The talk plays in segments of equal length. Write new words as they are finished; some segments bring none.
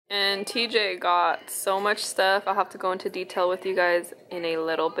And TJ got so much stuff. I'll have to go into detail with you guys in a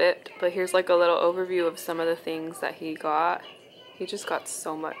little bit, but here's like a little overview of some of the things that he got. He just got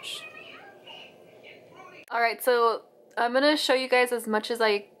so much. Alright, so I'm gonna show you guys as much as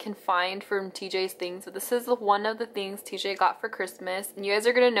I can find from TJ's things. So this is one of the things TJ got for Christmas, and you guys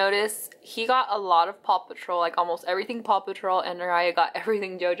are gonna notice he got a lot of Paw Patrol, like almost everything Paw Patrol, and Raya got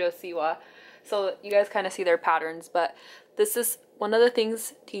everything JoJo Siwa. So you guys kind of see their patterns, but this is one of the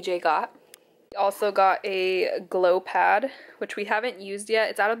things TJ got. He also got a glow pad, which we haven't used yet.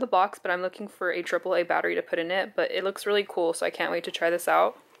 It's out of the box, but I'm looking for a AAA battery to put in it, but it looks really cool, so I can't wait to try this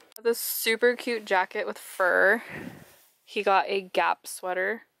out. This super cute jacket with fur. He got a Gap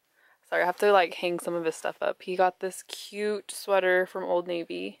sweater. Sorry, I have to like hang some of his stuff up. He got this cute sweater from Old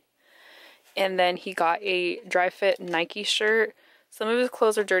Navy. And then he got a dry fit Nike shirt. Some of his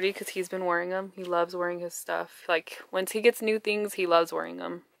clothes are dirty because he's been wearing them. He loves wearing his stuff. Like, once he gets new things, he loves wearing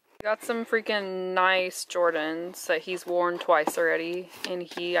them. He got some freaking nice Jordans that he's worn twice already. And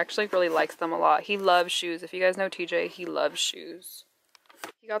he actually really likes them a lot. He loves shoes. If you guys know TJ, he loves shoes.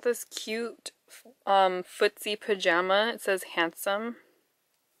 He got this cute footsie pajama. It says handsome.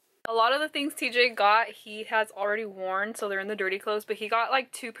 A lot of the things TJ got, he has already worn, so they're in the dirty clothes. But he got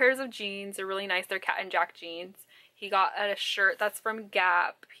like 2 pairs of jeans. They're really nice. They're Cat and Jack jeans. He got a shirt that's from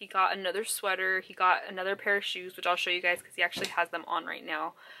Gap. He got another sweater. He got another pair of shoes, which I'll show you guys because he actually has them on right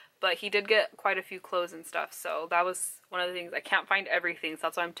now. But he did get quite a few clothes and stuff, so that was one of the things. I can't find everything, so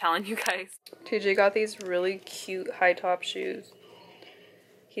that's why I'm telling you guys. TJ got these really cute high top shoes.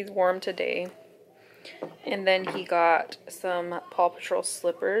 He's wore them today. And then he got some Paw Patrol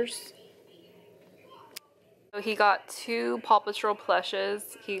slippers. So he got 2 Paw Patrol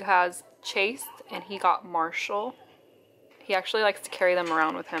plushes. He has Chase and he got Marshall. He actually likes to carry them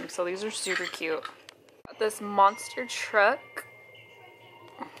around with him, so these are super cute. Got this monster truck.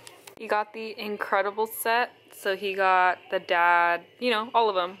 He got the Incredible set. So he got the dad, you know, all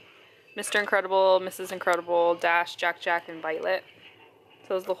of them. Mr. Incredible, Mrs. Incredible, Dash, Jack, and Violet.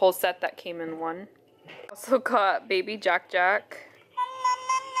 So it was the whole set that came in one. Also got baby Jack.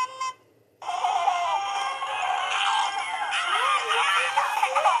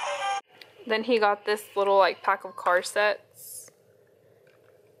 Then he got this little like pack of car sets.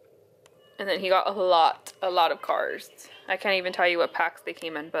 And then he got a lot of cars. I can't even tell you what packs they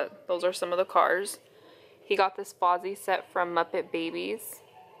came in, but those are some of the cars. He got this Fozzie set from Muppet Babies.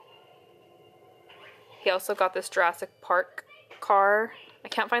 He also got this Jurassic Park car. I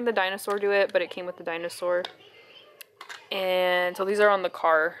can't find the dinosaur to it, but it came with the dinosaur. And so these are on the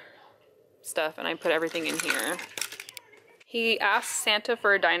car stuff, and I put everything in here. He asked Santa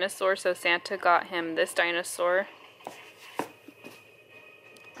for a dinosaur, so Santa got him this dinosaur.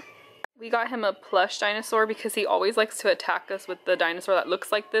 We got him a plush dinosaur because he always likes to attack us with the dinosaur that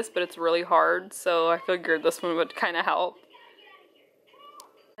looks like this, but it's really hard, so I figured this one would kind of help.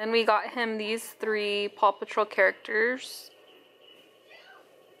 Then we got him these 3 Paw Patrol characters.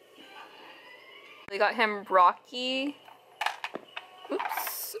 We got him Rocky.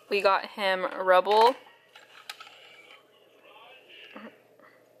 Oops. We got him Rubble.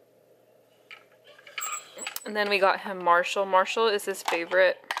 And then we got him Marshall. Marshall is his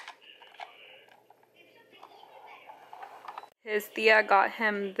favorite. His Thea got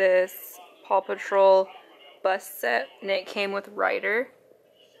him this Paw Patrol bus set, and it came with Ryder.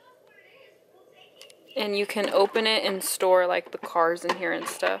 And you can open it and store like the cars in here and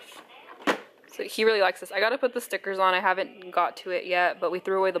stuff. So he really likes this. I gotta put the stickers on. I haven't got to it yet, but we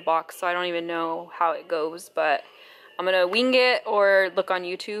threw away the box, so I don't even know how it goes. But I'm gonna wing it or look on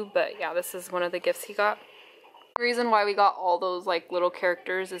YouTube. But yeah, this is one of the gifts he got. The reason why we got all those like little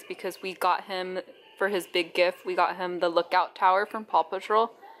characters is because we got him, for his big gift, we got him the Lookout Tower from Paw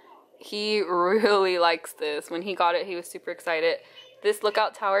Patrol. He really likes this. When he got it, he was super excited. This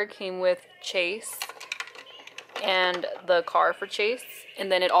Lookout Tower came with Chase and the car for Chase,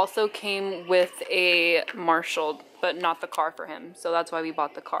 and then it also came with a Marshall, but not the car for him, so that's why we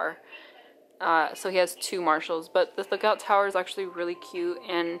bought the car. So he has 2 Marshalls, but this Lookout Tower is actually really cute,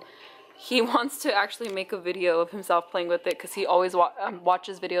 and he wants to actually make a video of himself playing with it because he always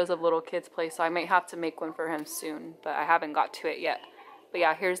watches videos of little kids play, so I might have to make one for him soon, but I haven't got to it yet. But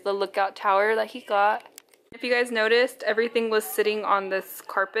yeah, here's the Lookout Tower that he got. If you guys noticed, everything was sitting on this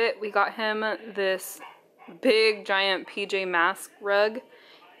carpet. We got him this big giant PJ Masks rug,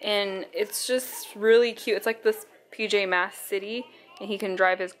 and it's just really cute. It's like this PJ Masks city, and he can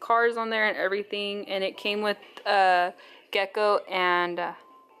drive his cars on there and everything, and it came with Gecko and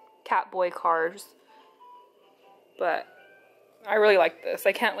Catboy cars. But I really like this.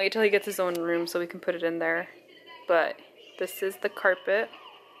 I can't wait till he gets his own room so we can put it in there. But this is the carpet.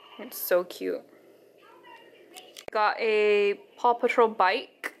 It's so cute. Got a Paw Patrol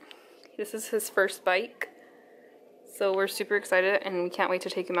bike. This is his first bike. So we're super excited and we can't wait to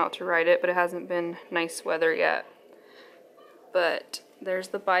take him out to ride it, but it hasn't been nice weather yet. But there's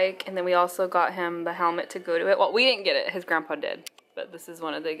the bike, and then we also got him the helmet to go to it. Well, we didn't get it, his grandpa did, but this is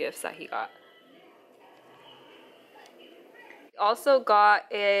one of the gifts that he got. He also got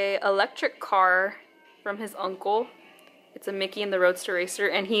a electric car from his uncle. It's a Mickey and the Roadster Racer,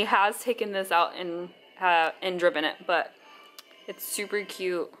 and he has taken this out and driven it, but it's super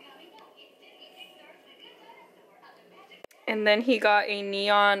cute. And then he got a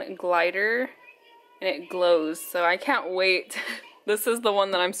neon glider, and it glows, so I can't wait. This is the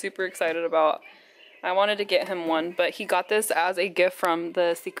one that I'm super excited about. I wanted to get him one, but he got this as a gift from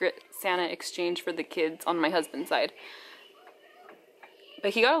the Secret Santa exchange for the kids on my husband's side.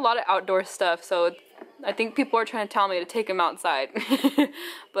 But he got a lot of outdoor stuff, so I think people are trying to tell me to take him outside.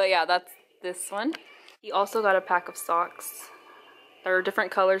 But yeah, that's this one. He also got a pack of socks. They're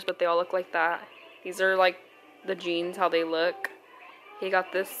different colors, but they all look like that. These are like the jeans, how they look. He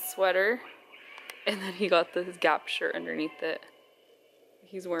got this sweater, and then he got this Gap shirt underneath it.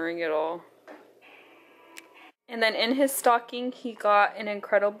 He's wearing it all. And then in his stocking, he got an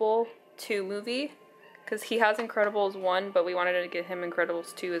Incredible 2 movie, because he has Incredibles 1, but we wanted to get him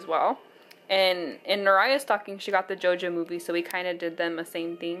Incredibles 2 as well. And in Naraya's stocking, she got the JoJo movie, so we kind of did them the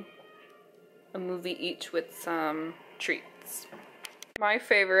same thing. A movie each with some treats. My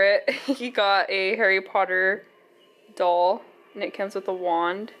favorite, he got a Harry Potter doll, and it comes with a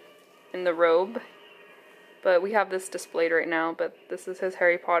wand and the robe. But we have this displayed right now, but this is his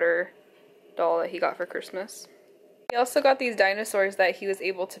Harry Potter doll that he got for Christmas. He also got these dinosaurs that he was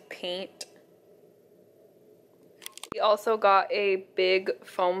able to paint. He also got a big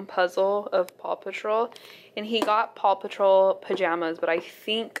foam puzzle of Paw Patrol, and he got Paw Patrol pajamas, but I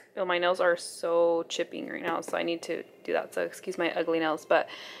think, oh, my nails are so chipping right now, so I need to do that, so excuse my ugly nails, but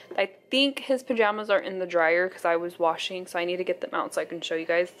I think his pajamas are in the dryer because I was washing, so I need to get them out so I can show you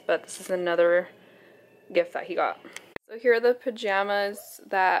guys, but this is another gift that he got. So here are the pajamas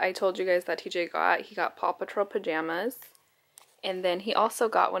that I told you guys that TJ got. He got Paw Patrol pajamas, and then he also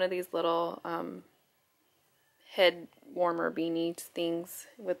got one of these little head warmer beanies things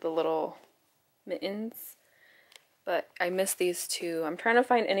with the little mittens, but I missed these two. I'm trying to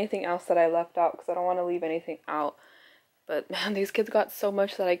find anything else that I left out because I don't want to leave anything out, but man, these kids got so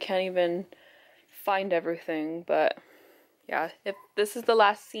much that I can't even find everything. But yeah, if this is the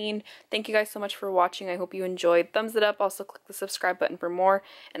last scene, thank you guys so much for watching. I hope you enjoyed. Thumbs it up, also click the subscribe button for more,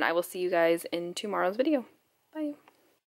 and I will see you guys in tomorrow's video. Bye.